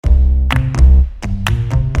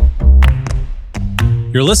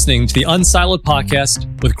You're listening to the Unsiloed podcast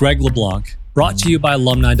with Greg LeBlanc, brought to you by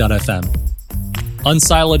alumni.fm.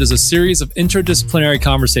 Unsiloed is a series of interdisciplinary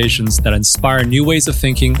conversations that inspire new ways of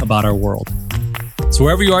thinking about our world. So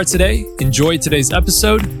wherever you are today, enjoy today's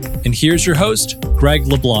episode, and here's your host, Greg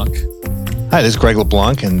LeBlanc. Hi, this is Greg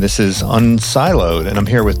LeBlanc, and this is Unsiloed, and I'm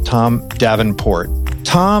here with Tom Davenport.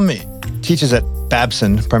 Tom teaches at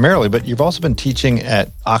Babson primarily, but you've also been teaching at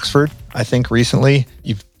Oxford, I think, recently.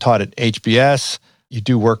 You've taught at HBS. You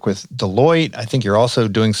do work with Deloitte. I think you're also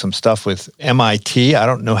doing some stuff with MIT. I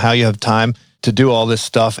don't know how you have time to do all this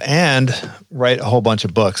stuff and write a whole bunch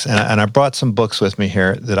of books. And I brought some books with me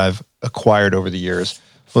here that I've acquired over the years,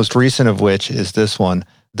 most recent of which is this one,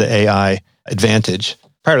 The AI Advantage.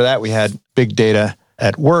 Prior to that, we had Big Data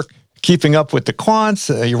at Work, Keeping Up with the Quants.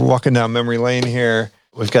 You're walking down memory lane here.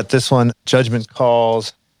 We've got this one, Judgment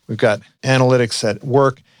Calls. We've got Analytics at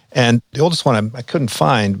Work. And the oldest one I couldn't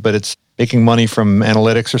find, but it's Making Money from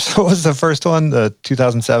Analytics, or so was the first one, the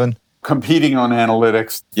 2007? Competing on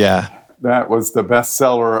Analytics. Yeah. That was the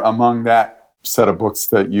bestseller among that set of books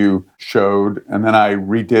that you showed. And then I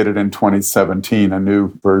redid it in 2017, a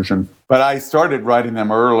new version. But I started writing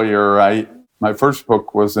them earlier. My first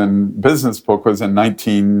business book was in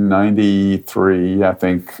 1993, I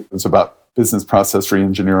think. It was about business process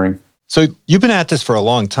reengineering. So you've been at this for a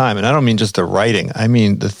long time, and I don't mean just the writing. I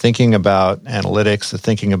mean the thinking about analytics, the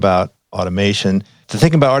thinking about automation, the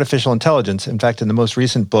thinking about artificial intelligence. In fact, in the most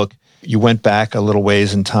recent book, you went back a little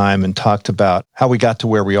ways in time and talked about how we got to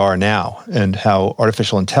where we are now and how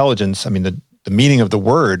artificial intelligence, I mean, the meaning of the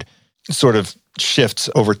word sort of shifts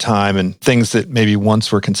over time, and things that maybe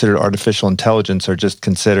once were considered artificial intelligence are just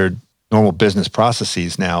considered normal business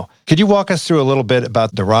processes now. Could you walk us through a little bit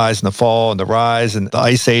about the rise and the fall and the rise and the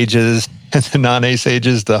ice ages and the non-ice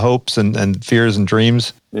ages, the hopes and fears and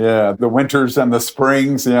dreams? Yeah, the winters and the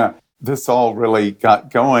springs, yeah. This all really got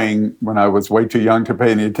going when I was way too young to pay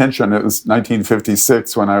any attention. It was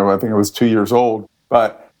 1956 when I think I was 2 years old.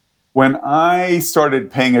 But when I started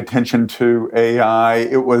paying attention to AI,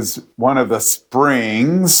 it was one of the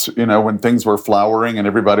springs, when things were flowering and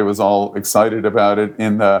everybody was all excited about it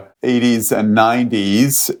in the 80s and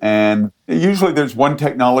 90s. And usually there's one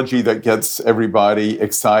technology that gets everybody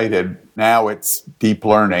excited. Now it's deep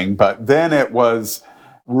learning, but then it was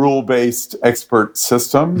rule-based expert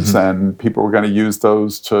systems, and people were going to use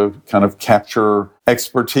those to kind of capture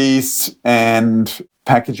expertise and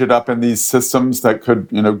package it up in these systems that could,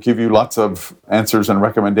 give you lots of answers and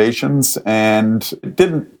recommendations. And it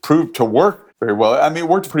didn't prove to work very well. I mean, it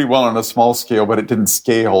worked pretty well on a small scale, but it didn't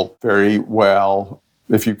scale very well.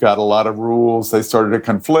 If you've got a lot of rules, they started to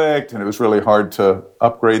conflict, and it was really hard to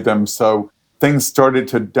upgrade them. So things started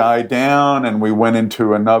to die down, and we went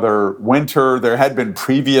into another winter. There had been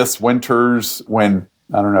previous winters when,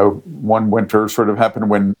 one winter sort of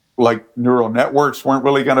happened when neural networks weren't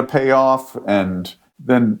really going to pay off. And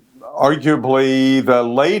then arguably the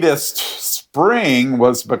latest spring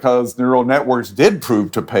was because neural networks did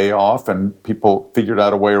prove to pay off, and people figured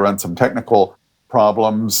out a way around some technical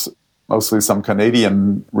problems, mostly some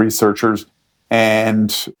Canadian researchers.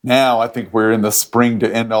 And now I think we're in the spring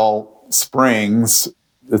to end all springs.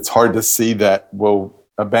 It's hard to see that we'll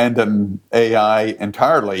abandon AI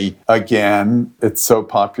entirely again. It's so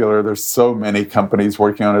popular. There's so many companies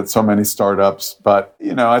working on it, so many startups. But,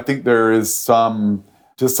 I think there is some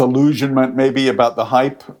disillusionment maybe about the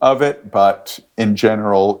hype of it, but in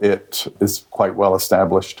general, it is quite well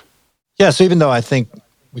established. Yeah, so even though I think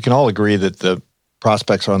we can all agree that the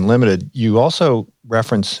prospects are unlimited, you also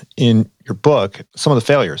reference in your book some of the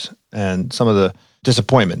failures and some of the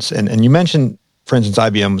disappointments. And you mentioned, for instance,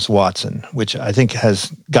 IBM's Watson, which I think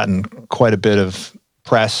has gotten quite a bit of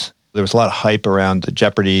press. There was a lot of hype around the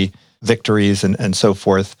Jeopardy victories and so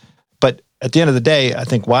forth. But at the end of the day, I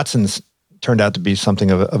think Watson's turned out to be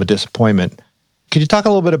something of a disappointment. Could you talk a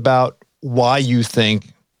little bit about why you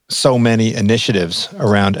think so many initiatives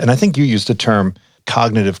around, and I think you used the term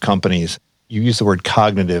cognitive companies. You use the word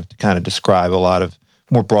cognitive to kind of describe a lot of,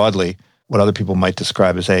 more broadly, what other people might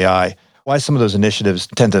describe as AI. Why some of those initiatives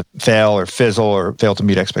tend to fail or fizzle or fail to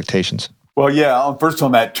meet expectations? Well, yeah, first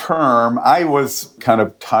on that term, I was kind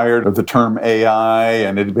of tired of the term AI,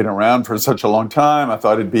 and it had been around for such a long time. I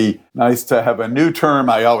thought it'd be nice to have a new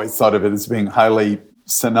term. I always thought of it as being highly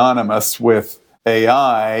synonymous with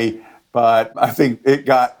AI, but I think it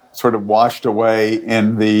got sort of washed away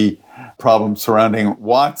in the problem surrounding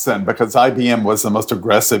Watson because IBM was the most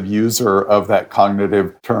aggressive user of that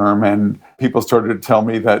cognitive term, and people started to tell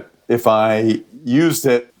me that if I used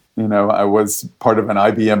it, I was part of an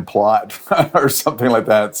IBM plot or something like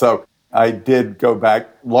that. So I did go back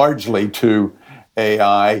largely to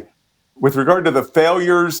AI. With regard to the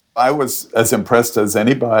failures, I was as impressed as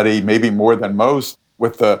anybody, maybe more than most,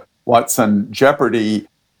 with the Watson Jeopardy.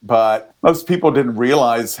 But most people didn't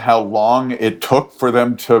realize how long it took for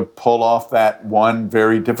them to pull off that one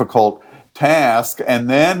very difficult task. And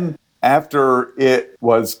then after it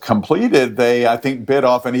was completed, they, I think, bit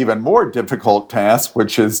off an even more difficult task,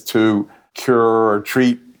 which is to cure or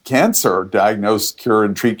treat cancer, diagnose, cure,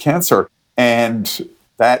 and treat cancer. And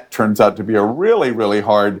that turns out to be a really, really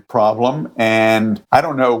hard problem. And I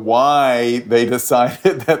don't know why they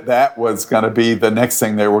decided that that was going to be the next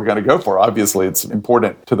thing they were going to go for. Obviously, it's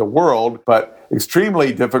important to the world, but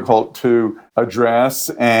extremely difficult to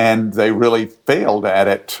address. And they really failed at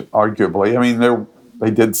it, arguably. I mean,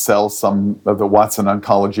 they did sell some of the Watson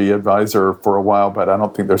Oncology Advisor for a while, but I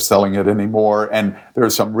don't think they're selling it anymore. And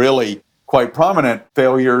there's some really quite prominent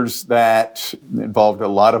failures that involved a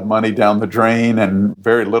lot of money down the drain and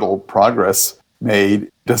very little progress made,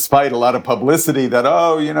 despite a lot of publicity that,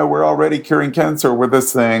 we're already curing cancer with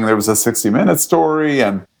this thing. There was a 60 Minutes story,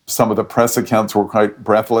 and some of the press accounts were quite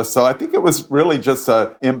breathless. So I think it was really just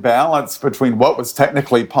an imbalance between what was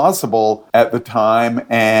technically possible at the time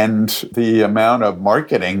and the amount of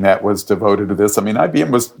marketing that was devoted to this. I mean,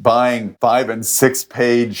 IBM was buying 5- and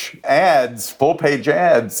 6-page ads, full-page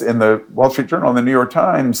ads in the Wall Street Journal and the New York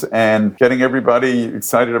Times, and getting everybody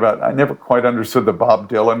excited about. I never quite understood the Bob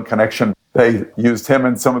Dylan connection. They used him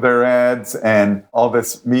in some of their ads and all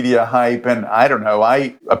this media hype. And I don't know,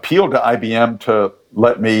 I appealed to IBM to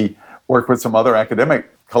let me work with some other academic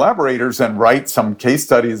collaborators and write some case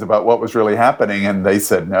studies about what was really happening. And they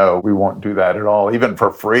said, no, we won't do that at all. Even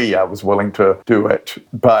for free, I was willing to do it.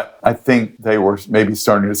 But I think they were maybe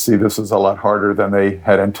starting to see this was a lot harder than they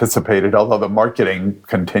had anticipated, although the marketing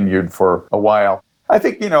continued for a while. I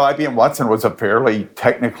think, IBM Watson was a fairly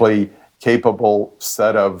technically capable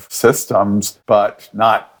set of systems, but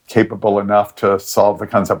not capable enough to solve the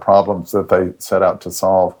kinds of problems that they set out to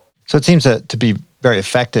solve. So it seems that to be very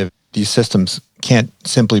effective, these systems can't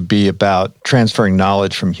simply be about transferring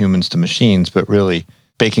knowledge from humans to machines, but really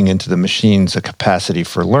baking into the machines a capacity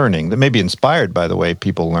for learning that may be inspired by the way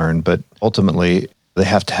people learn, but ultimately they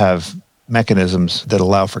have to have mechanisms that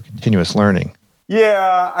allow for continuous learning.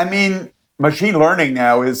 Yeah, I mean, machine learning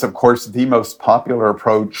now is, of course, the most popular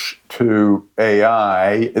approach to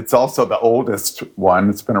AI. It's also the oldest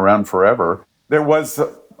one. It's been around forever. There was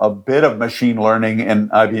a bit of machine learning in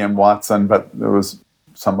IBM Watson, but there was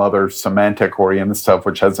some other semantic-oriented stuff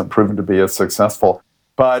which hasn't proven to be as successful.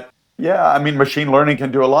 But yeah, I mean, machine learning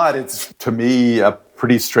can do a lot. It's, to me, a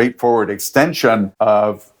pretty straightforward extension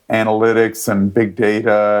of analytics and big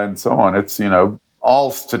data and so on. It's,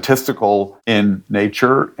 all statistical in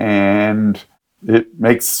nature, and it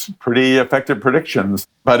makes pretty effective predictions.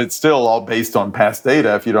 But it's still all based on past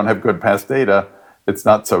data. If you don't have good past data, it's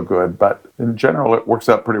not so good. But in general, it works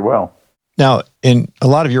out pretty well. Now, in a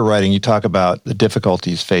lot of your writing, you talk about the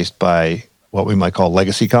difficulties faced by what we might call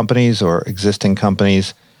legacy companies or existing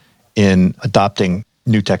companies in adopting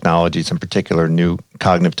new technologies, in particular, new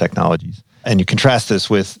cognitive technologies. And you contrast this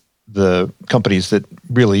with the companies that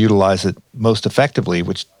really utilize it most effectively,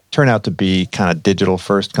 which turn out to be kind of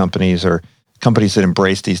digital-first companies or companies that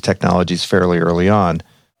embrace these technologies fairly early on.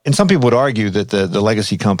 And some people would argue that the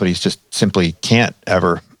legacy companies just simply can't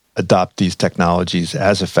ever adopt these technologies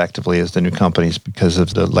as effectively as the new companies because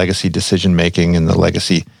of the legacy decision-making and the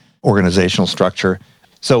legacy organizational structure.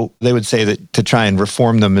 So they would say that to try and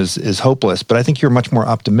reform them is hopeless, but I think you're much more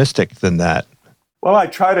optimistic than that. Well, I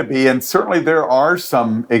try to be, and certainly there are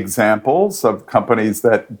some examples of companies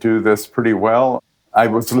that do this pretty well. I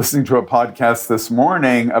was listening to a podcast this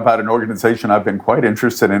morning about an organization I've been quite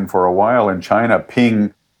interested in for a while in China,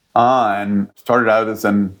 Ping An. Started out as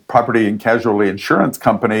a property and casualty insurance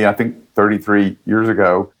company, I think 33 years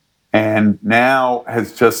ago, and now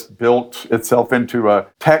has just built itself into a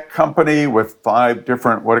tech company with 5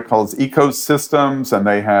 different, what it calls ecosystems, and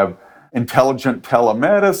they have intelligent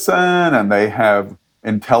telemedicine, and they have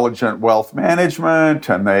intelligent wealth management,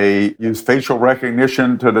 and they use facial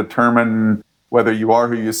recognition to determine whether you are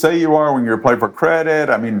who you say you are when you apply for credit.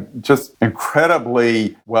 I mean, just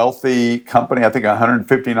incredibly wealthy company. I think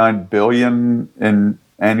 $159 billion in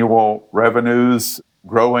annual revenues,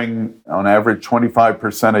 growing on average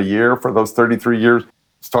 25% a year for those 33 years.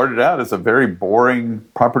 Started out as a very boring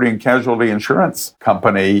property and casualty insurance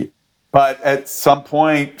company. But at some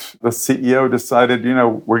point, the CEO decided,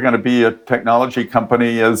 we're going to be a technology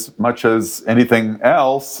company as much as anything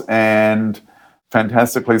else, and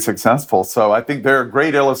fantastically successful. So I think they're a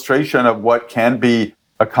great illustration of what can be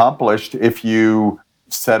accomplished if you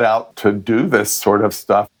set out to do this sort of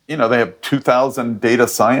stuff. They have 2,000 data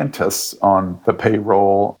scientists on the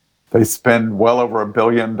payroll. they spend well over $1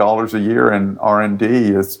 billion a year in R&D.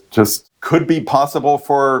 It's just could be possible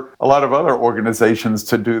for a lot of other organizations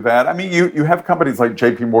to do that. I mean, you have companies like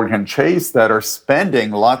JP Morgan Chase that are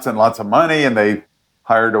spending lots and lots of money, and they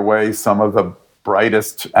hired away some of the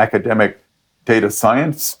brightest academic data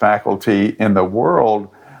science faculty in the world.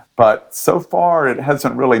 But so far, it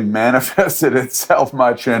hasn't really manifested itself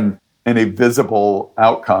much in any visible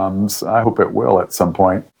outcomes. I hope it will at some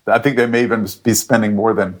point. I think they may even be spending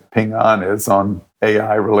more than Ping An is on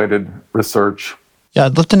AI-related research. Yeah,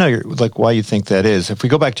 I'd love to know why you think that is. If we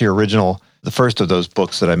go back to your original, the first of those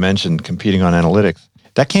books that I mentioned, Competing on Analytics,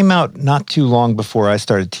 that came out not too long before I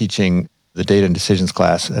started teaching the data and decisions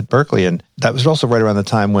class at Berkeley. And that was also right around the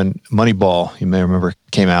time when Moneyball, you may remember,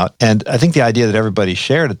 came out. And I think the idea that everybody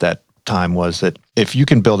shared at that time was that if you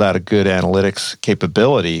can build out a good analytics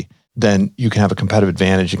capability, then you can have a competitive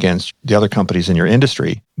advantage against the other companies in your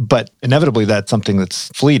industry. But inevitably, that's something that's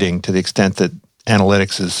fleeting to the extent that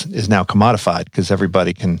analytics is now commodified, because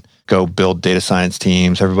everybody can go build data science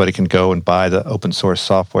teams, everybody can go and buy the open source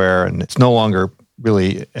software, and it's no longer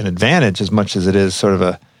really an advantage as much as it is sort of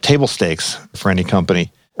a table stakes for any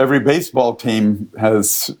company. Every baseball team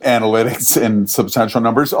has analytics in substantial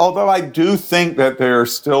numbers, although I do think that there are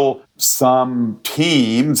still some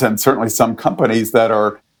teams and certainly some companies that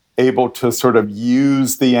are able to sort of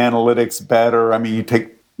use the analytics better. I mean, you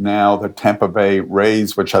take now the Tampa Bay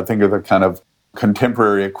Rays, which I think are the kind of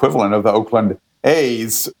contemporary equivalent of the Oakland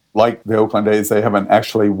A's. Like the Oakland A's, they haven't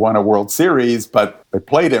actually won a World Series, but they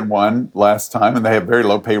played in one last time, and they have very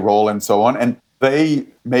low payroll and so on. And they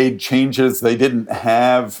made changes. They didn't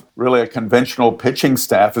have really a conventional pitching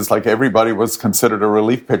staff. It's like everybody was considered a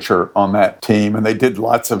relief pitcher on that team, and they did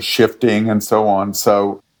lots of shifting and so on.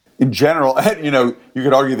 So in general, you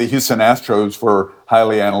could argue the Houston Astros were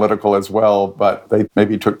highly analytical as well, but they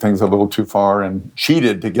maybe took things a little too far and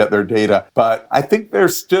cheated to get their data. But I think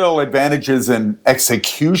there's still advantages in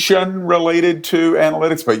execution related to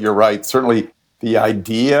analytics, but you're right. Certainly the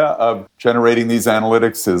idea of generating these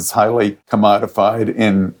analytics is highly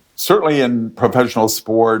commodified certainly in professional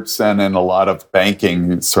sports and in a lot of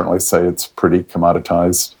banking. You'd certainly say it's pretty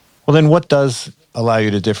commoditized. Well, then what does allow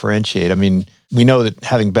you to differentiate? I mean, we know that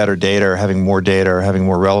having better data or having more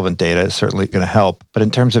relevant data is certainly going to help. But in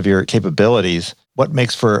terms of your capabilities, what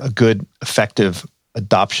makes for a good, effective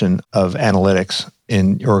adoption of analytics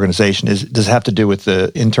in your organization? Does it have to do with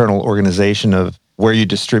the internal organization of where you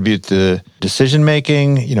distribute the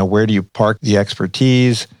decision-making? Where do you park the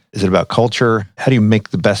expertise? Is it about culture? How do you make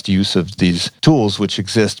the best use of these tools which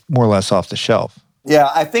exist more or less off the shelf?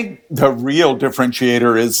 Yeah, I think the real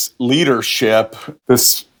differentiator is leadership.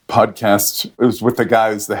 This podcast was with the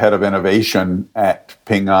guy who's the head of innovation at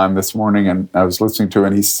Ping An this morning, and I was listening to it,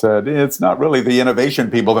 and he said, it's not really the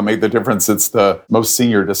innovation people that make the difference, it's the most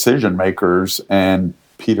senior decision makers. And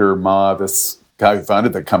Peter Ma, this guy who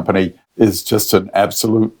founded the company, is just an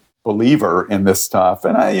absolute believer in this stuff.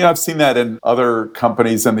 And I've seen that in other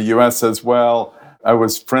companies in the US as well. I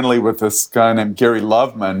was friendly with this guy named Gary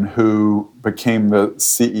Loveman, who became the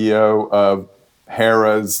CEO of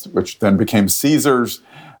Harrah's, which then became Caesars.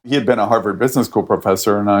 He had been a Harvard Business School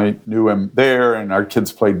professor, and I knew him there, and our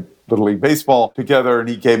kids played Little League Baseball together, and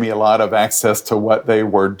he gave me a lot of access to what they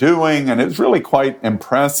were doing, and it was really quite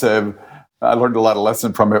impressive. I learned a lot of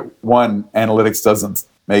lessons from it. One, analytics doesn't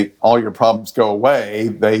make all your problems go away.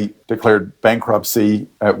 They declared bankruptcy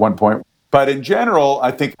at one point. But in general,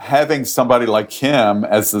 I think having somebody like him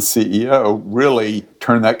as the CEO really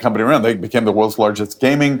turned that company around. They became the world's largest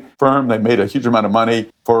gaming firm. They made a huge amount of money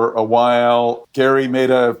for a while. Gary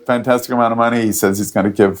made a fantastic amount of money. He says he's going to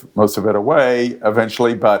give most of it away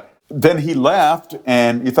eventually. But then he left,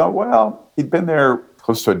 and you thought, well, he'd been there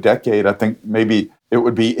close to a decade. I think maybe it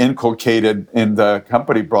would be inculcated in the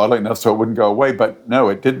company broadly enough so it wouldn't go away. But no,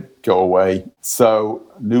 it did go away. So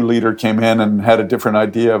a new leader came in and had a different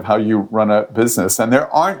idea of how you run a business. And there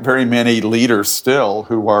aren't very many leaders still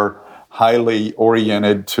who are highly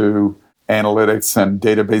oriented to analytics and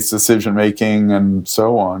database decision-making and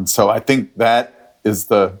so on. So I think that is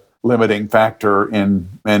the limiting factor in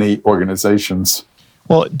many organizations.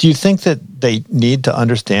 Well, do you think that they need to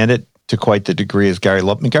understand it to quite the degree as Gary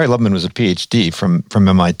Loveman? Gary Loveman was a PhD from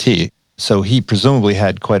MIT, so he presumably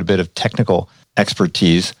had quite a bit of technical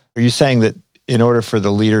expertise. Are you saying that in order for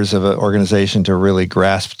the leaders of an organization to really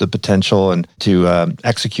grasp the potential and to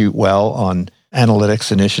execute well on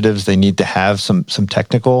analytics initiatives, they need to have some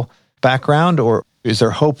technical background? Or is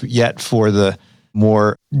there hope yet for the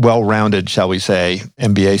more well-rounded, shall we say,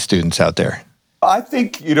 MBA students out there? I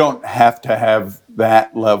think you don't have to have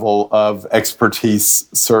that level of expertise,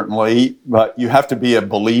 certainly, but you have to be a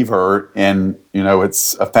believer in,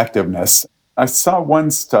 its effectiveness. I saw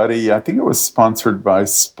one study, I think it was sponsored by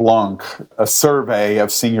Splunk, a survey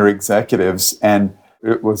of senior executives, and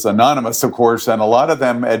it was anonymous, of course, and a lot of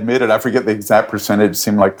them admitted, I forget the exact percentage,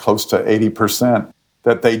 seemed like close to 80%,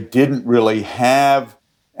 that they didn't really have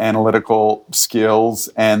analytical skills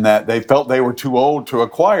and that they felt they were too old to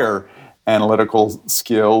acquire analytical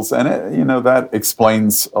skills. And, that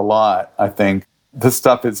explains a lot, I think. This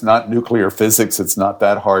stuff is not nuclear physics. It's not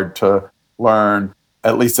that hard to learn,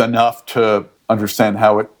 at least enough to understand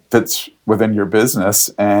how it fits within your business.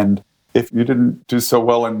 And if you didn't do so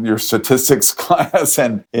well in your statistics class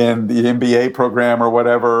and in the MBA program or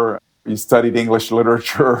whatever, you studied English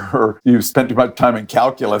literature or you spent too much time in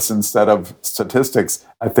calculus instead of statistics,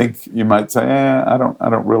 I think you might say, I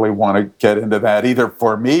don't really want to get into that either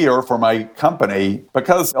for me or for my company,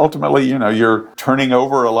 because ultimately, you're turning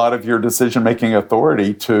over a lot of your decision-making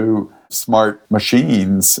authority to smart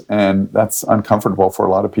machines, and that's uncomfortable for a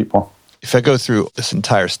lot of people. If I go through this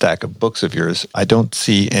entire stack of books of yours, I don't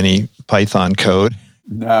see any Python code.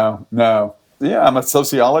 No. Yeah, I'm a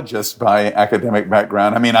sociologist by academic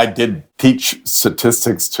background. I mean, I did teach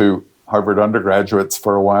statistics to Harvard undergraduates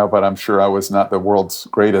for a while, but I'm sure I was not the world's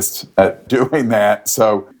greatest at doing that.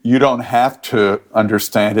 So you don't have to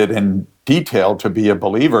understand it in detail to be a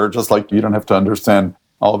believer, just like you don't have to understand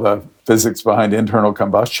all the physics behind internal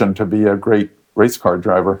combustion to be a great race car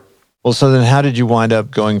driver. Well, so then how did you wind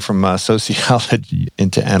up going from sociology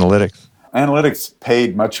into analytics? Analytics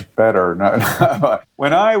paid much better.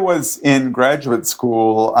 When I was in graduate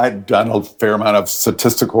school, I'd done a fair amount of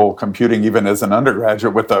statistical computing, even as an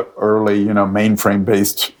undergraduate with the early,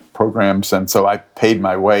 mainframe-based programs. And so I paid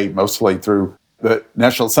my way mostly through the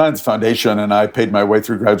National Science Foundation, and I paid my way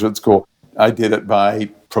through graduate school. I did it by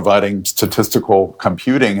providing statistical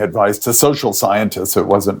computing advice to social scientists. It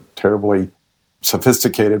wasn't terribly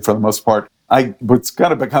sophisticated for the most part. I was going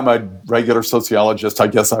to become a regular sociologist. I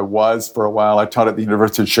guess I was for a while. I taught at the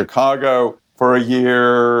University of Chicago for a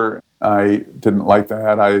year. I didn't like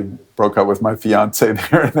that. I broke up with my fiance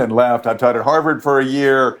there and then left. I taught at Harvard for a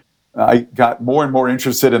year. I got more and more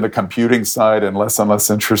interested in the computing side and less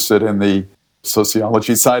interested in the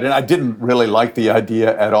sociology side. And I didn't really like the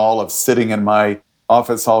idea at all of sitting in my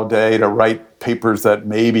office all day to write papers that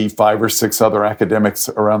maybe 5 or 6 other academics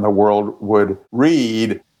around the world would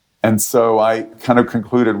read. And so I kind of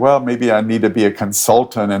concluded, well, maybe I need to be a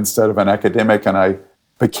consultant instead of an academic. And I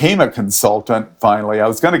became a consultant finally. I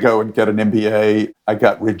was going to go and get an MBA. I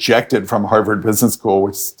got rejected from Harvard Business School,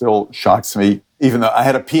 which still shocks me, even though I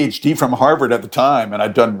had a PhD from Harvard at the time and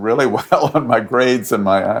I'd done really well on my grades and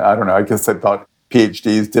I don't know, I guess I thought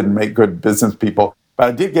PhDs didn't make good business people. But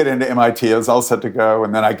I did get into MIT. I was all set to go.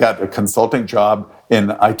 And then I got a consulting job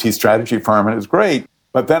in an IT strategy firm and it was great.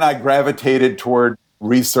 But then I gravitated toward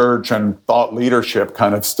research and thought leadership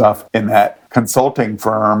kind of stuff in that consulting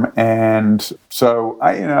firm. And so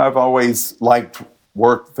I've always liked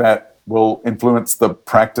work that will influence the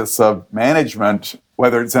practice of management,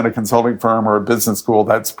 whether it's in a consulting firm or a business school.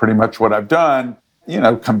 That's pretty much what I've done.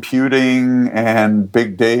 Computing and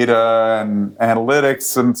big data and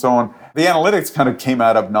analytics and so on. The analytics kind of came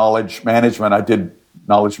out of knowledge management. I did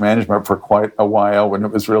knowledge management for quite a while when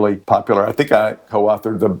it was really popular. I think I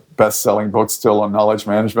co-authored the best-selling book still on knowledge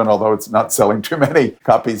management, although it's not selling too many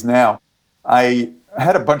copies now. I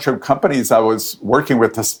had a bunch of companies I was working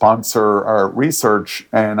with to sponsor our research,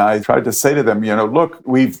 and I tried to say to them, look,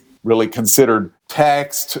 we've really considered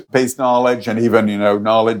text-based knowledge and even,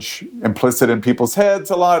 knowledge implicit in people's heads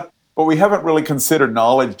a lot, but we haven't really considered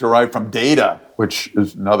knowledge derived from data, which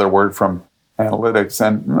is another word from analytics.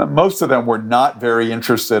 And most of them were not very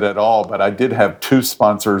interested at all, but I did have 2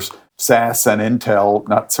 sponsors, SAS and Intel,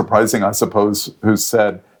 not surprising, I suppose, who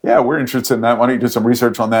said, yeah, we're interested in that. Why don't you do some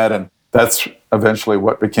research on that? And that's eventually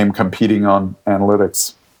what became competing on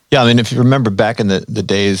analytics. Yeah, I mean, if you remember back in the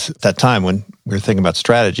days, that time when we were thinking about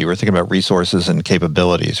strategy, we were thinking about resources and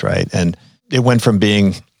capabilities, right? And it went from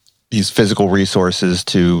being these physical resources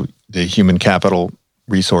to the human capital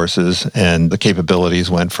resources, and the capabilities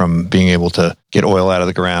went from being able to get oil out of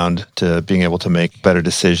the ground to being able to make better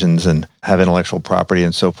decisions and have intellectual property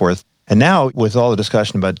and so forth. And now with all the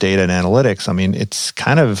discussion about data and analytics, I mean, it's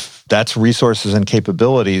kind of, that's resources and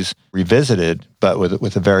capabilities revisited, but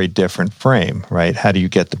with a very different frame, right? How do you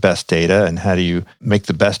get the best data and how do you make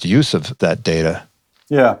the best use of that data?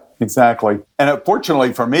 Yeah, exactly. And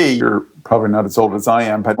fortunately for me, you're probably not as old as I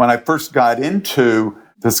am, but when I first got into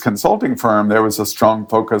this consulting firm, there was a strong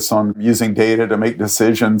focus on using data to make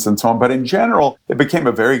decisions and so on. But in general, it became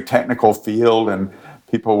a very technical field and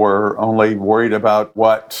People were only worried about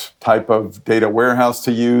what type of data warehouse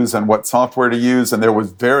to use and what software to use. And there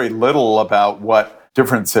was very little about what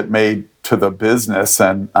difference it made to the business.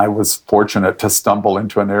 And I was fortunate to stumble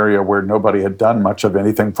into an area where nobody had done much of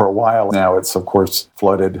anything for a while. Now it's, of course,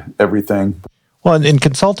 flooded everything. Well, in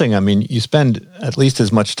consulting, I mean, you spend at least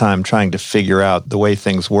as much time trying to figure out the way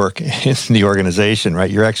things work in the organization, right?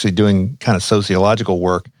 You're actually doing kind of sociological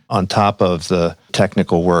work on top of the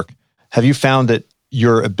technical work. Have you found that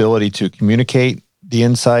your ability to communicate the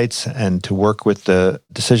insights and to work with the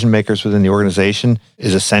decision makers within the organization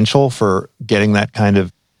is essential for getting that kind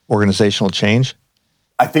of organizational change?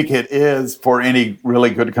 I think it is for any really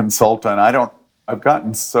good consultant. I've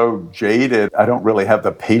gotten so jaded. I don't really have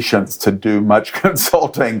the patience to do much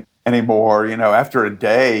consulting anymore. After a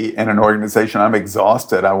day in an organization, I'm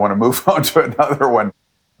exhausted. I want to move on to another one.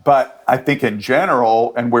 But I think in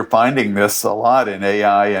general, and we're finding this a lot in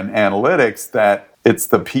AI and analytics, that it's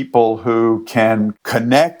the people who can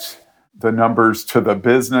connect the numbers to the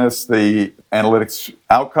business, the analytics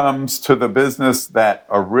outcomes to the business that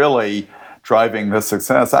are really driving the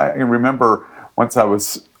success. I remember once I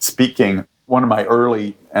was speaking, one of my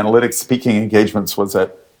early analytics speaking engagements was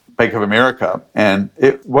at Bank of America, and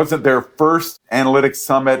it wasn't their first analytics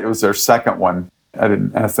summit, it was their second one. I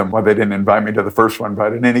didn't ask them why they didn't invite me to the first one,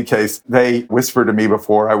 but in any case, they whispered to me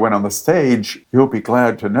before I went on the stage, "You'll be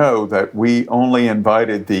glad to know that we only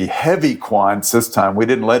invited the heavy quants this time. We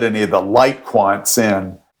didn't let any of the light quants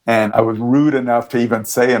in." And I was rude enough to even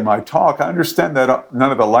say in my talk, "I understand that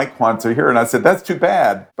none of the light quants are here." And I said, "That's too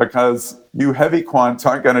bad, because you heavy quants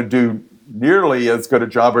aren't going to do nearly as good a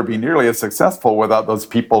job or be nearly as successful without those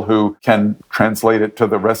people who can translate it to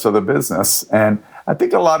the rest of the business." And I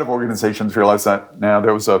think a lot of organizations realize that now.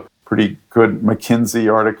 There was a pretty good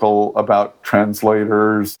McKinsey article about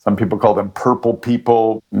translators. Some people call them purple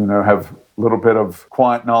people, have a little bit of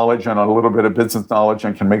quant knowledge and a little bit of business knowledge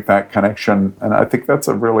and can make that connection. And I think that's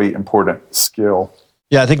a really important skill.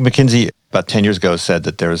 Yeah, I think McKinsey about 10 years ago said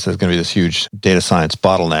that there's going to be this huge data science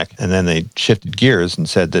bottleneck. And then they shifted gears and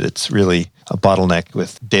said that it's really a bottleneck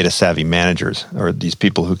with data savvy managers, or these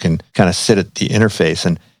people who can kind of sit at the interface.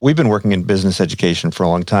 And we've been working in business education for a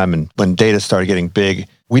long time. And when data started getting big,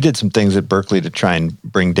 we did some things at Berkeley to try and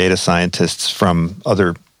bring data scientists from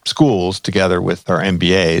other schools together with our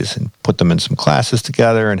MBAs and put them in some classes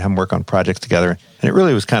together and have them work on projects together. And it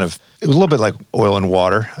really was it was a little bit like oil and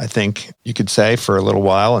water, I think you could say, for a little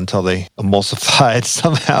while until they emulsified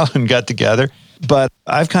somehow and got together. But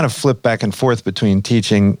I've kind of flipped back and forth between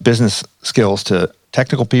teaching business skills to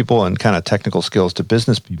technical people and kind of technical skills to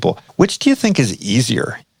business people. Which do you think is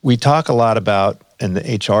easier? We talk a lot about, in the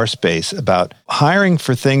HR space, about hiring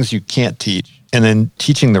for things you can't teach and then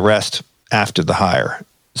teaching the rest after the hire.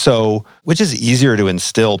 So which is easier to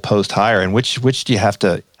instill post-hire, and which do you have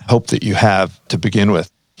to hope that you have to begin with?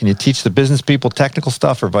 Can you teach the business people technical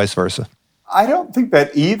stuff or vice versa? I don't think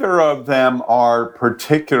that either of them are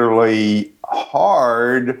particularly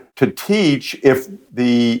hard to teach if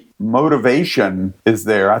the motivation is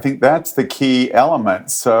there. I think that's the key element.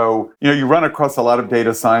 So, you run across a lot of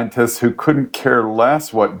data scientists who couldn't care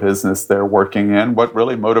less what business they're working in. What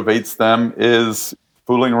really motivates them is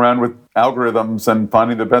fooling around with algorithms and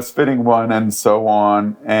finding the best fitting one and so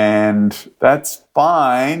on. And that's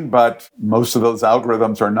fine, but most of those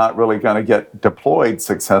algorithms are not really going to get deployed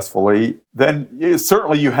successfully. Then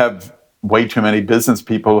certainly you have way too many business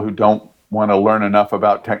people who don't want to learn enough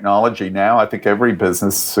about technology now. I think every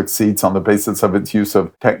business succeeds on the basis of its use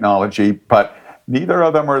of technology, but neither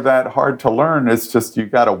of them are that hard to learn. It's just you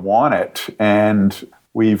got to want it. And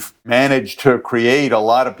we've managed to create a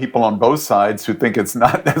lot of people on both sides who think it's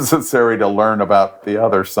not necessary to learn about the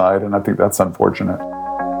other side, and I think that's unfortunate.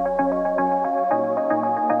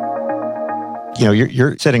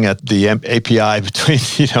 You're sitting at the API between,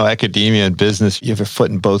 academia and business. You have a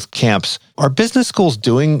foot in both camps. Are business schools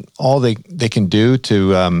doing all they can do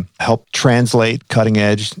to help translate cutting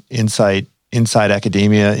edge insight inside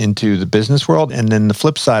academia into the business world? And then the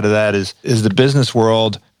flip side of that is the business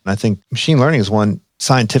world. And I think machine learning is one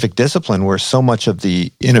scientific discipline where so much of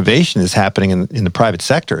the innovation is happening in the private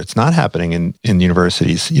sector. It's not happening in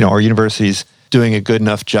universities. Are universities doing a good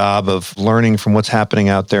enough job of learning from what's happening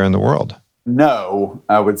out there in the world? No,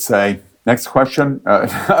 I would say. Next question.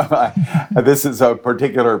 This is a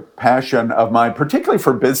particular passion of mine, particularly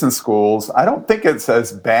for business schools. I don't think it's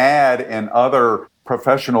as bad in other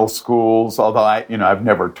professional schools, although I've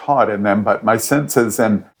never taught in them, but my sense is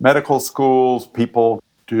in medical schools, people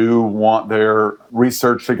do want their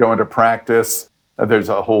research to go into practice. There's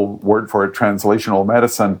a whole word for it, translational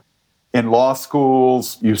medicine. In law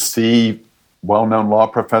schools, you see well-known law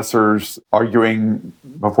professors arguing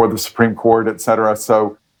before the Supreme Court, et cetera.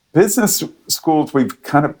 So business schools, we've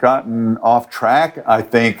kind of gotten off track. I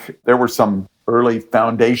think there were some early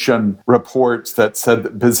foundation reports that said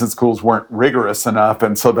that business schools weren't rigorous enough,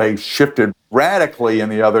 and so they shifted radically in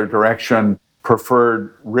the other direction,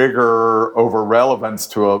 preferred rigor over relevance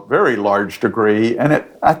to a very large degree. And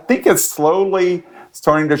I think it's slowly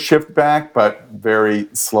starting to shift back, but very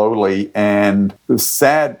slowly. And the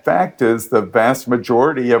sad fact is the vast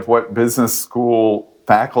majority of what business school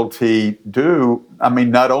faculty do, I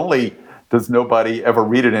mean, not only does nobody ever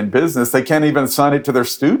read it in business, they can't even assign it to their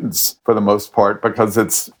students for the most part because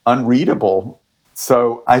it's unreadable.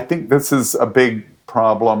 So I think this is a big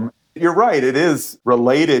problem. You're right, it is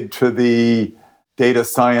related to the data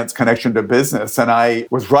science connection to business. And I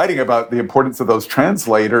was writing about the importance of those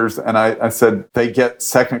translators, and I said they get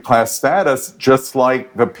second-class status just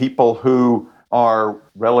like the people who are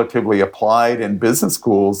relatively applied in business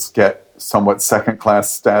schools get somewhat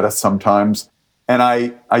second-class status sometimes. And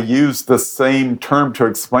I used the same term to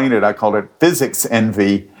explain it. I called it physics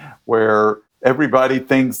envy, where everybody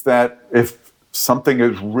thinks that if something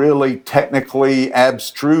is really technically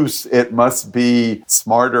abstruse, it must be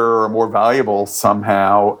smarter or more valuable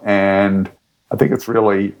somehow. And I think it's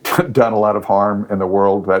really done a lot of harm in the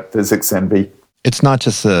world, that physics envy. It's not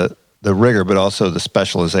just the rigor, but also the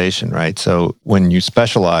specialization, right? So when you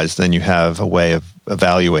specialize, then you have a way of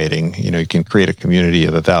evaluating. You can create a community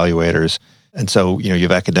of evaluators. And so, you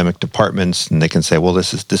have academic departments, and they can say, well,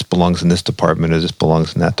 this belongs in this department, or this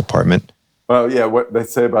belongs in that department. Well, yeah, what they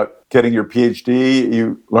say about getting your PhD,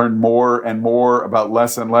 you learn more and more about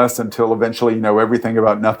less and less until eventually you know everything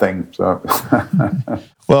about nothing. So,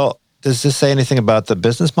 well, does this say anything about the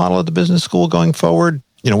business model of the business school going forward?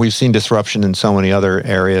 We've seen disruption in so many other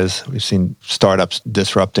areas. We've seen startups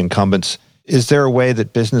disrupt incumbents. Is there a way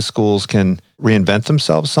that business schools can reinvent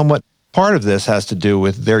themselves somewhat? Part of this has to do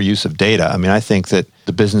with their use of data. I mean, I think that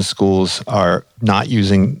the business schools are not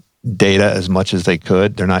using data as much as they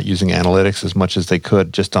could. They're not using analytics as much as they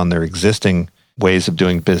could just on their existing ways of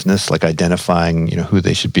doing business, like identifying, who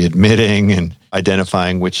they should be admitting and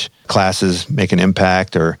identifying which classes make an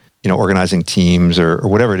impact, or, organizing teams or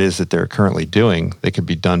whatever it is that they're currently doing. They could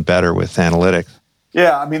be done better with analytics.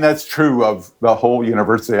 Yeah, I mean, that's true of the whole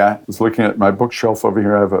university. I was looking at my bookshelf over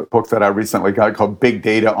here. I have a book that I recently got called Big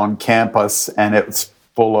Data on Campus, and it's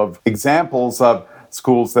full of examples of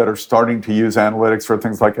schools that are starting to use analytics for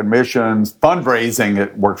things like admissions, fundraising,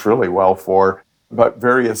 it works really well for, but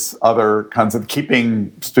various other kinds of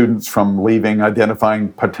keeping students from leaving,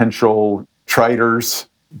 identifying potential traitors.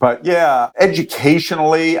 But yeah,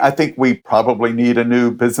 educationally, I think we probably need a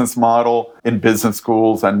new business model in business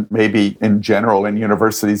schools, and maybe in general in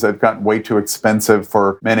universities. They've gotten way too expensive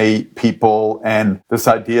for many people. And this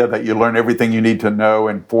idea that you learn everything you need to know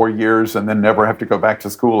in 4 years and then never have to go back to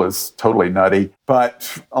school is totally nutty.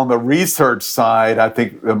 But on the research side, I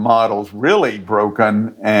think the model's really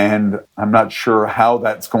broken, and I'm not sure how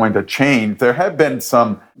that's going to change. There have been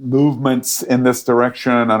some movements in this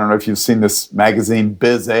direction. I don't know if you've seen this magazine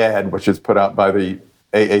Biz Ed, which is put out by the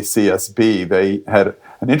AACSB. They had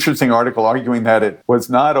an interesting article arguing that it was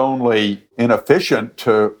not only inefficient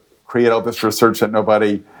to create all this research that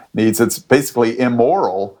nobody needs, it's basically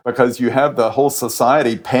immoral, because you have the whole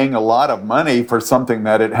society paying a lot of money for something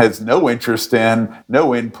that it has no interest in,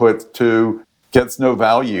 no input to, gets no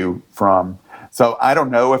value from. So I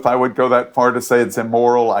don't know if I would go that far to say it's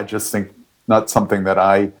immoral. I just think not something that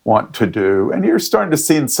I want to do. And you're starting to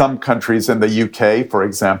see in some countries, in the UK, for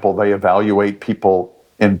example, they evaluate people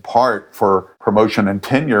in part for promotion and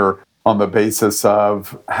tenure on the basis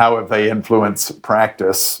of how have they influenced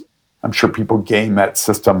practice. I'm sure people game that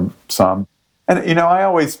system some. And, I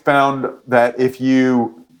always found that if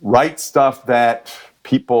you write stuff that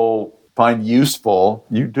people find useful,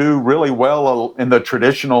 you do really well in the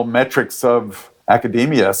traditional metrics of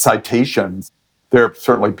academia, citations. There are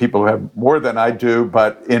certainly people who have more than I do,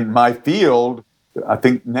 but in my field, I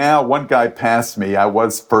think now one guy passed me. I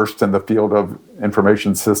was first in the field of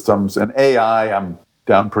information systems, and AI, I'm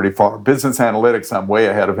down pretty far. Business analytics, I'm way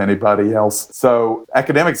ahead of anybody else. So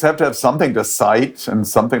academics have to have something to cite and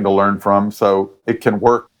something to learn from, so it can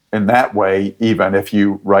work in that way, even if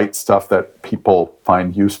you write stuff that people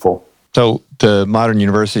find useful. So the modern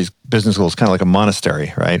university's business school is kind of like a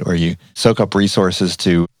monastery, right? Where you soak up resources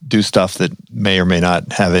to do stuff that may or may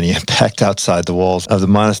not have any impact outside the walls of the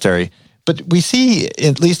monastery. But we see,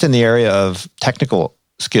 at least in the area of technical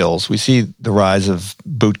skills, we see the rise of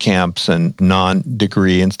boot camps and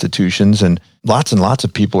non-degree institutions, and lots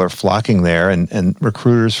of people are flocking there, and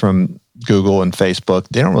recruiters from Google and Facebook,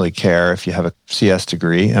 they don't really care if you have a CS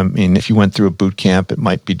degree. I mean, if you went through a boot camp, it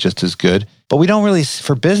might be just as good. But we don't really,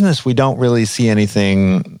 for business, we don't really see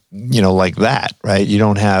anything, like that, right? You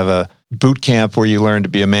don't have a boot camp where you learn to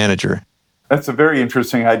be a manager. That's a very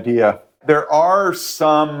interesting idea. There are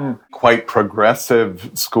some quite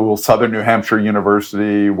progressive schools, Southern New Hampshire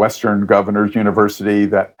University, Western Governors University,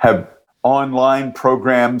 that have online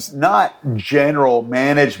programs, not general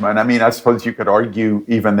management. I mean, I suppose you could argue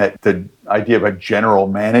even that the idea of a general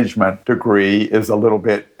management degree is a little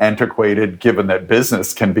bit antiquated, given that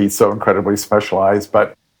business can be so incredibly specialized.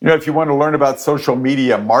 But, if you want to learn about social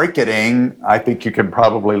media marketing, I think you can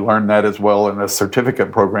probably learn that as well in a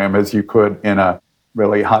certificate program as you could in a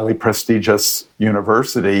really highly prestigious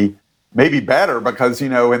university. Maybe better because,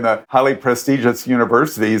 in the highly prestigious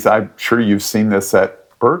universities, I'm sure you've seen this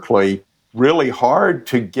at Berkeley, really hard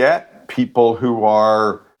to get people who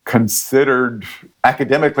are considered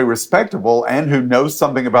academically respectable and who know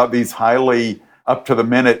something about these highly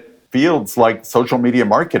up-to-the-minute fields like social media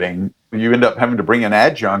marketing. You end up having to bring in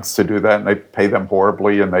adjuncts to do that, and they pay them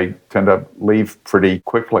horribly, and they tend to leave pretty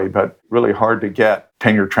quickly, but really hard to get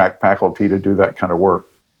tenure-track faculty to do that kind of work.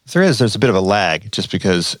 There's a bit of a lag just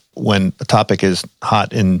because when a topic is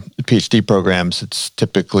hot in PhD programs, it's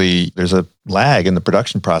typically there's a lag in the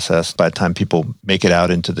production process by the time people make it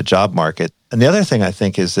out into the job market. And the other thing I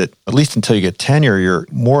think is that at least until you get tenure, you're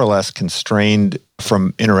more or less constrained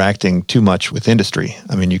from interacting too much with industry.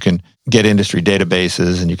 I mean, you can get industry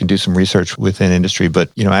databases and you can do some research within industry, but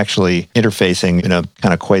actually interfacing in a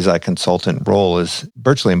kind of quasi-consultant role is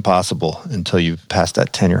virtually impossible until you've passed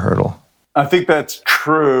that tenure hurdle. I think that's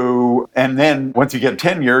true. And then once you get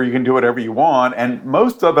tenure, you can do whatever you want. And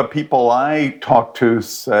most of the people I talk to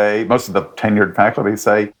say, most of the tenured faculty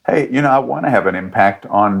say, hey, I want to have an impact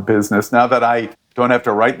on business. Now that I don't have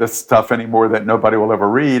to write this stuff anymore that nobody will ever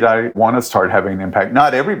read, I want to start having an impact.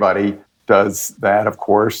 Not everybody does that, of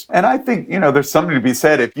course. And I think, there's something to be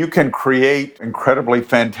said. If you can create incredibly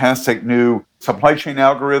fantastic new supply chain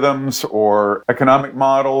algorithms or economic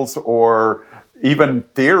models or even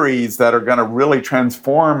theories that are going to really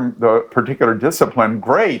transform the particular discipline,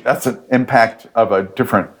 great. That's an impact of a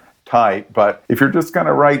different type. But if you're just going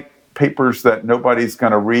to write papers that nobody's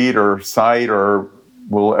going to read or cite or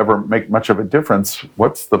will ever make much of a difference,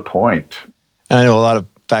 what's the point? And I know a lot of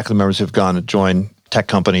faculty members who've gone to join tech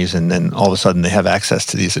companies and then all of a sudden they have access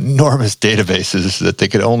to these enormous databases that they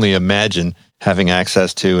could only imagine having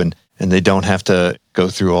access to, and they don't have to go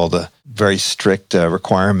through all the very strict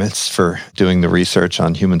requirements for doing the research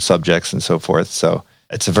on human subjects and so forth. So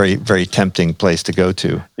it's a very, very tempting place to go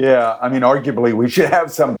to. Yeah, I mean, arguably, we should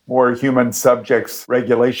have some more human subjects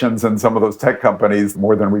regulations in some of those tech companies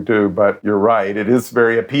more than we do. But you're right, it is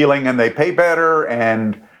very appealing and they pay better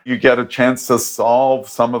and you get a chance to solve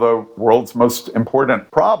some of the world's most important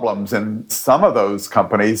problems in some of those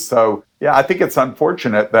companies. So yeah, I think it's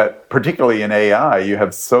unfortunate that particularly in AI, you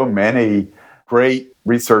have so many great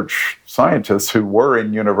research scientists who were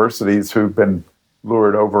in universities who've been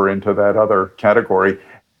lured over into that other category.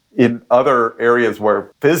 In other areas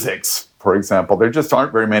where physics, for example, there just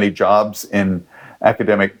aren't very many jobs in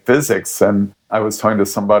academic physics. And I was talking to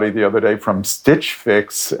somebody the other day from Stitch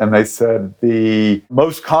Fix, and they said the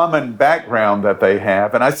most common background that they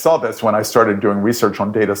have, and I saw this when I started doing research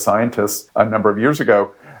on data scientists a number of years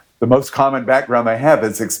ago, the most common background they have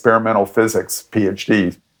is experimental physics,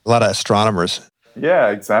 PhD. A lot of astronomers. Yeah,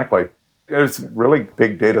 exactly. There's really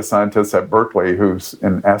big data scientists at Berkeley who's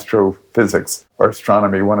in astrophysics or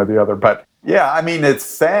astronomy, one or the other. But yeah, I mean, it's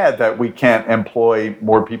sad that we can't employ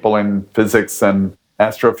more people in physics and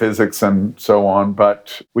astrophysics and so on,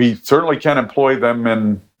 but we certainly can employ them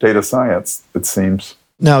in data science, it seems.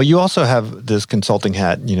 Now, you also have this consulting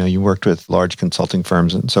hat. You worked with large consulting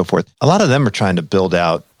firms and so forth. A lot of them are trying to build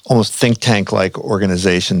out almost think tank-like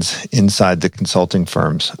organizations inside the consulting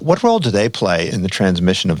firms. What role do they play in the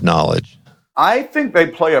transmission of knowledge? I think they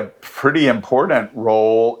play a pretty important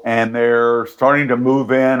role, and they're starting to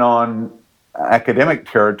move in on academic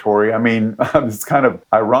territory. I mean, it's kind of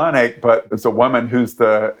ironic, but there's a woman who's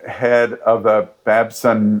the head of the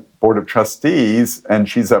Babson Board of Trustees, and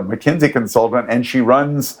she's a McKinsey consultant, and she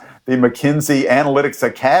runs the McKinsey Analytics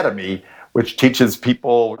Academy, which teaches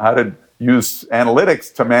people how to use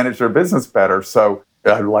analytics to manage their business better. So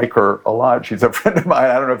I like her a lot. She's a friend of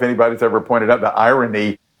mine. I don't know if anybody's ever pointed out the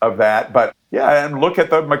irony of that. But yeah, and look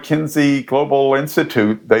at the McKinsey Global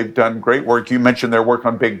Institute. They've done great work. You mentioned their work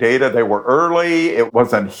on big data. They were early. It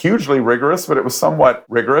wasn't hugely rigorous, but it was somewhat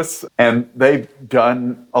rigorous. And they've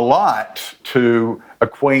done a lot to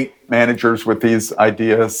acquaint managers with these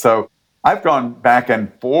ideas. So I've gone back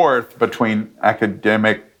and forth between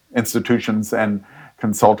academic institutions and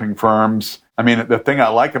consulting firms. I mean, the thing I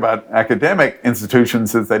like about academic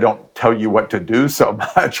institutions is they don't tell you what to do so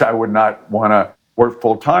much. I would not want to work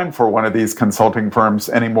full-time for one of these consulting firms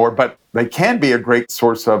anymore, but they can be a great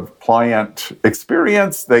source of client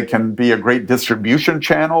experience. They can be a great distribution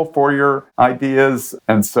channel for your ideas.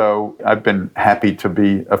 And so I've been happy to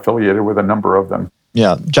be affiliated with a number of them.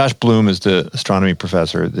 Yeah, Josh Bloom is the astronomy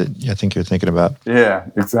professor that I think you're thinking about. Yeah,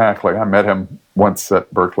 exactly. I met him once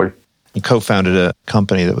at Berkeley. He co-founded a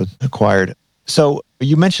company that was acquired. So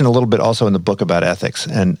you mentioned a little bit also in the book about ethics,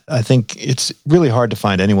 and I think it's really hard to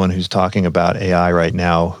find anyone who's talking about AI right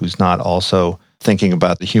now who's not also thinking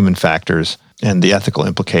about the human factors and the ethical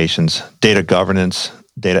implications, data governance,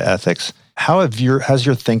 data ethics. Has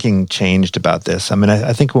your thinking changed about this? I mean,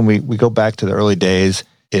 I think when we go back to the early days,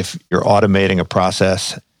 if you're automating a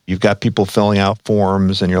process, you've got people filling out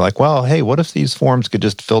forms and you're like, well, hey, what if these forms could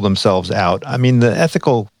just fill themselves out? I mean, the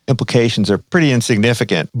ethical implications are pretty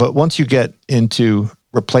insignificant. But once you get into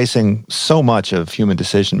replacing so much of human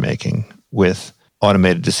decision-making with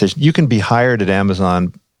automated decision, you can be hired at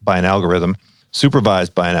Amazon by an algorithm,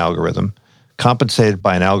 supervised by an algorithm, compensated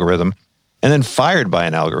by an algorithm, and then fired by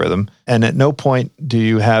an algorithm. And at no point do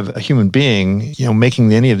you have a human being,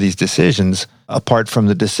 making any of these decisions apart from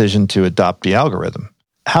the decision to adopt the algorithm.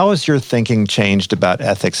 How has your thinking changed about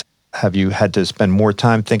ethics? Have you had to spend more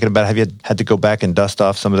time thinking about it? Have you had to go back and dust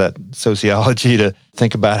off some of that sociology to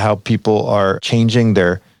think about how people are changing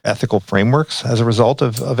their ethical frameworks as a result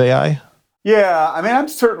of AI? Yeah, I mean, I'm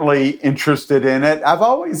certainly interested in it. I've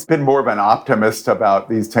always been more of an optimist about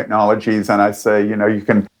these technologies. And I say, you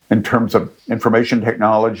can, in terms of information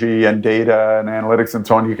technology and data and analytics and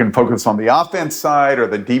so on, you can focus on the offense side or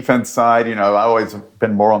the defense side. I've always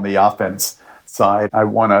been more on the offense side. I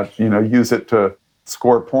want to, use it to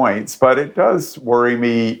score points. But it does worry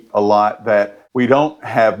me a lot that we don't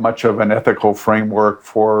have much of an ethical framework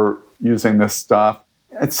for using this stuff.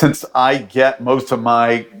 And since I get most of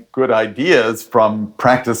my good ideas from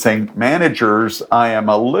practicing managers, I am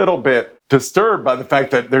a little bit disturbed by the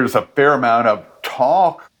fact that there's a fair amount of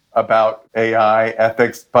talk about AI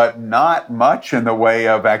ethics, but not much in the way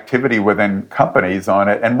of activity within companies on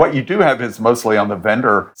it. And what you do have is mostly on the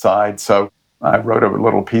vendor side. So I wrote a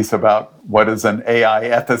little piece about what does an AI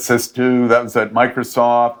ethicist do. That was at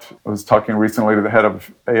Microsoft. I was talking recently to the head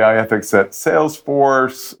of AI ethics at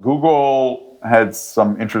Salesforce. Google had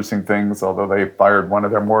some interesting things, although they fired one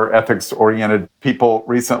of their more ethics-oriented people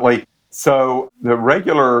recently. So the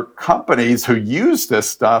regular companies who use this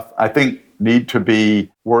stuff, I think, need to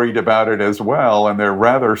be worried about it as well. And they're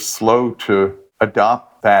rather slow to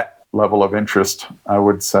adopt that level of interest, I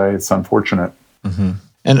would say. It's unfortunate. Mm-hmm.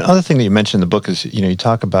 And another thing that you mentioned in the book is, you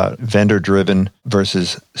talk about vendor-driven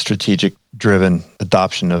versus strategic-driven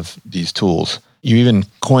adoption of these tools. You even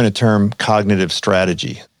coin a term, cognitive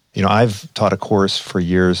strategy. I've taught a course for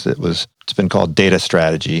years it's been called data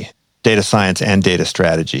strategy, data science and data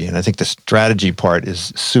strategy. And I think the strategy part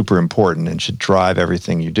is super important and should drive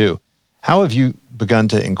everything you do. How have you begun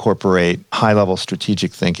to incorporate high-level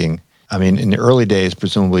strategic thinking? I mean, in the early days,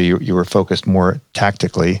 presumably you were focused more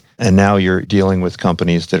tactically, and now you're dealing with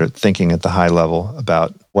companies that are thinking at the high level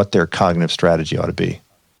about what their cognitive strategy ought to be.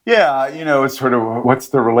 Yeah, it's sort of what's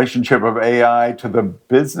the relationship of AI to the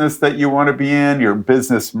business that you want to be in, your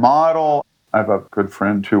business model. I have a good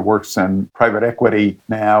friend who works in private equity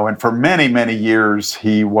now, and for many, many years,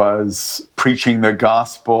 he was preaching the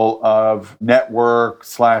gospel of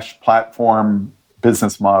network/platform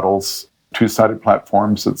business models, two-sided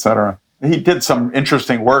platforms, et cetera. He did some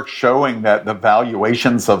interesting work showing that the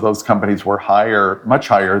valuations of those companies were much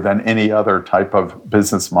higher than any other type of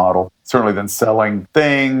business model, certainly than selling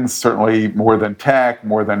things, certainly more than tech,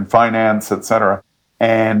 more than finance, et cetera.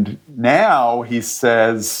 And now he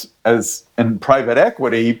says, as in private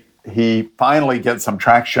equity, he finally gets some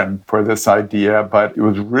traction for this idea, but it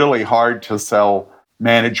was really hard to sell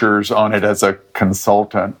managers on it as a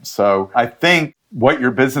consultant. So I think what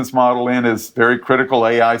your business model in is very critical.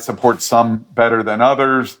 AI supports some better than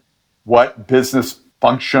others. What business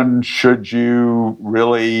function should you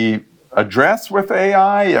really address with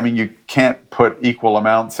AI? I mean, you can't put equal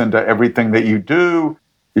amounts into everything that you do.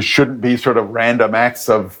 It shouldn't be sort of random acts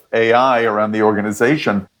of AI around the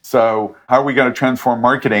organization. So how are we going to transform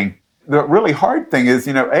marketing? The really hard thing is,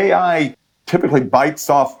 AI typically bites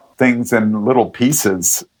off things in little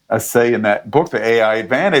pieces. I say in that book, The AI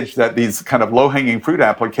Advantage, that these kind of low-hanging fruit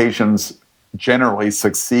applications generally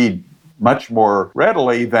succeed much more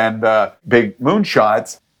readily than the big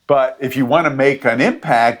moonshots. But if you want to make an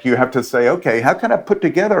impact, you have to say, okay, how can I put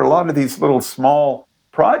together a lot of these little small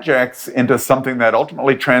projects into something that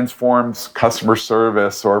ultimately transforms customer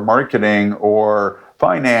service or marketing or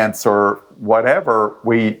finance or whatever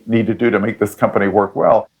we need to do to make this company work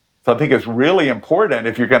well. So I think it's really important,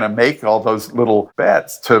 if you're going to make all those little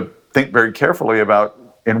bets, to think very carefully about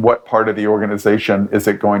in what part of the organization is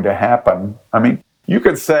it going to happen. I mean, you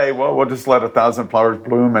could say, well, we'll just let 1,000 flowers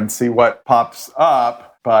bloom and see what pops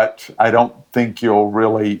up, but I don't think you'll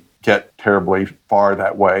really get terribly far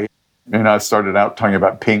that way. I started out talking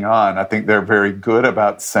about Ping On. I think they're very good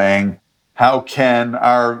about saying, how can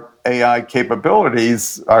our AI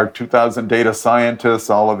capabilities, our 2,000 data scientists,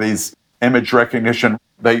 all of these image recognition,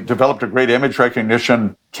 they developed a great image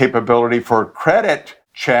recognition capability for credit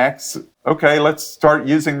checks. Okay, let's start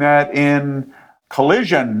using that in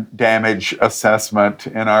collision damage assessment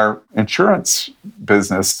in our insurance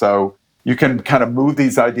business. So you can kind of move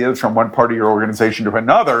these ideas from one part of your organization to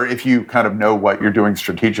another if you kind of know what you're doing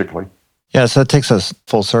strategically. Yeah, so that takes us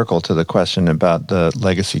full circle to the question about the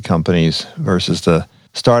legacy companies versus the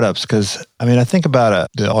startups. Because, I think about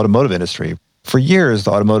the automotive industry. For years,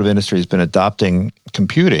 the automotive industry has been adopting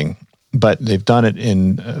computing, but they've done it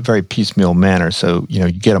in a very piecemeal manner. So,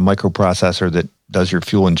 you get a microprocessor that does your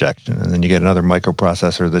fuel injection, and then you get another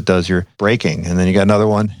microprocessor that does your braking, and then you got another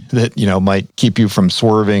one that, might keep you from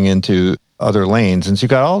swerving into other lanes. And so you've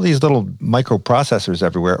got all these little microprocessors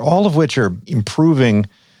everywhere, all of which are improving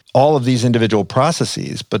all of these individual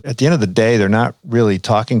processes. But at the end of the day, they're not really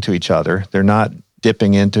talking to each other. They're not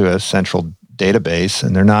dipping into a central database,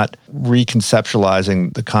 and they're not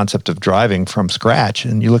reconceptualizing the concept of driving from scratch.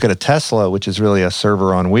 And you look at a Tesla, which is really a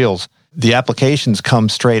server on wheels, the applications come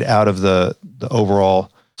straight out of the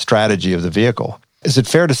overall strategy of the vehicle. Is it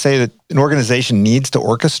fair to say that an organization needs to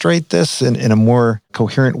orchestrate this in a more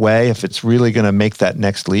coherent way if it's really going to make that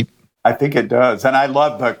next leap? I think it does. And I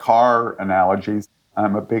love the car analogies.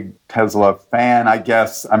 I'm a big Tesla fan, I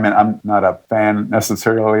guess. I'm not a fan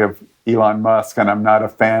necessarily of Elon Musk, and I'm not a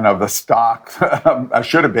fan of the stock. I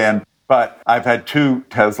should have been, but I've had 2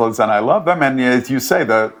 Teslas, and I love them. And as you say,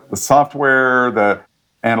 the software, the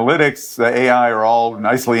analytics, the AI are all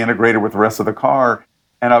nicely integrated with the rest of the car.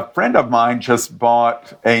 And a friend of mine just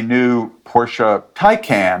bought a new Porsche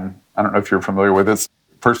Taycan. I don't know if you're familiar with this.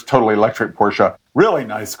 First totally electric Porsche. Really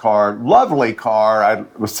nice car, lovely car. I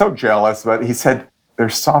was so jealous, but he said their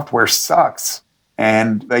software sucks.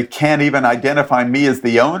 And they can't even identify me as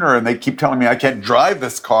the owner, and they keep telling me I can't drive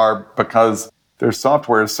this car because their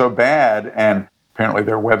software is so bad. And apparently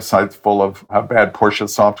their website's full of how bad Porsche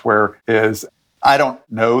software is. I don't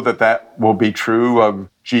know that will be true of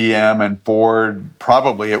GM and Ford.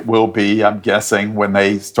 Probably it will be, I'm guessing, when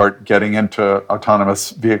they start getting into autonomous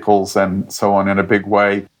vehicles and so on in a big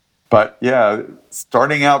way. But yeah,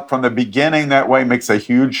 starting out from the beginning that way makes a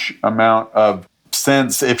huge amount of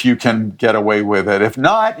sense if you can get away with it. If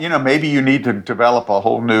not, maybe you need to develop a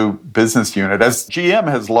whole new business unit, as GM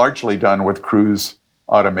has largely done with cruise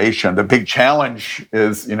automation. The big challenge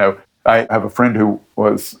is, I have a friend who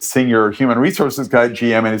was senior human resources guy at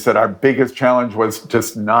GM, and he said our biggest challenge was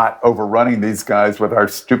just not overrunning these guys with our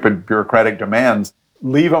stupid bureaucratic demands.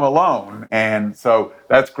 Leave them alone. And so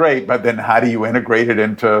that's great, but then how do you integrate it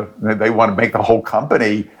into, they want to make the whole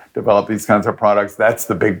company develop these kinds of products. That's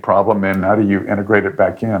the big problem, and how do you integrate it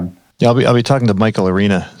back in? Yeah, I'll be talking to Michael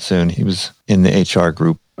Arena soon. He was in the HR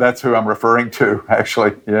group. That's who I'm referring to,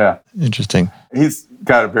 actually. Yeah. Interesting. He's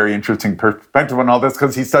got a very interesting perspective on all this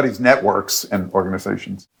because he studies networks and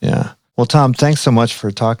organizations. Yeah. Well, Tom, thanks so much for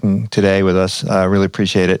talking today with us. I really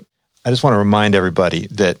appreciate it. I just want to remind everybody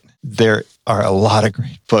that there are a lot of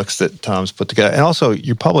great books that Tom's put together. And also,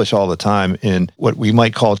 you publish all the time in what we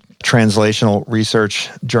might call translational research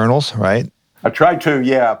journals, right? I try to,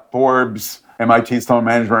 yeah. Forbes, MIT Sloan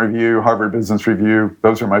Management Review, Harvard Business Review.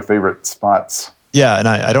 Those are my favorite spots. Yeah, and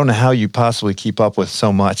I don't know how you possibly keep up with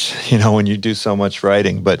so much, when you do so much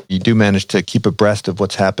writing, but you do manage to keep abreast of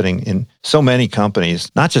what's happening in so many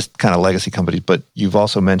companies, not just kind of legacy companies, but you've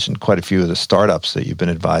also mentioned quite a few of the startups that you've been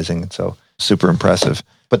advising. So super impressive.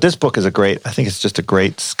 But this book is I think it's just a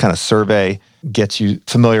great kind of survey, gets you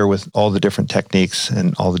familiar with all the different techniques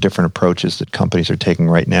and all the different approaches that companies are taking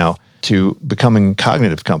right now to becoming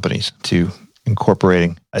cognitive companies, to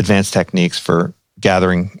incorporating advanced techniques for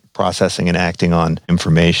gathering, processing, and acting on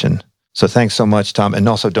information. So thanks so much, Tom. And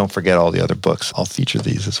also don't forget all the other books. I'll feature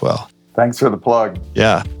these as well. Thanks for the plug.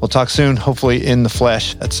 Yeah. We'll talk soon, hopefully in the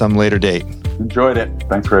flesh at some later date. Enjoyed it.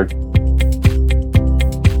 Thanks, Greg.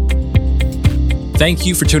 Thank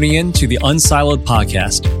you for tuning in to the Unsiloed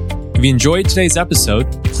podcast. If you enjoyed today's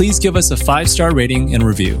episode, please give us a 5-star rating and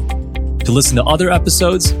review. To listen to other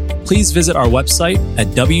episodes, please visit our website at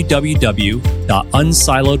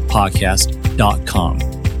www.unsilodpodcast.com.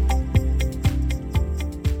 davenport.com.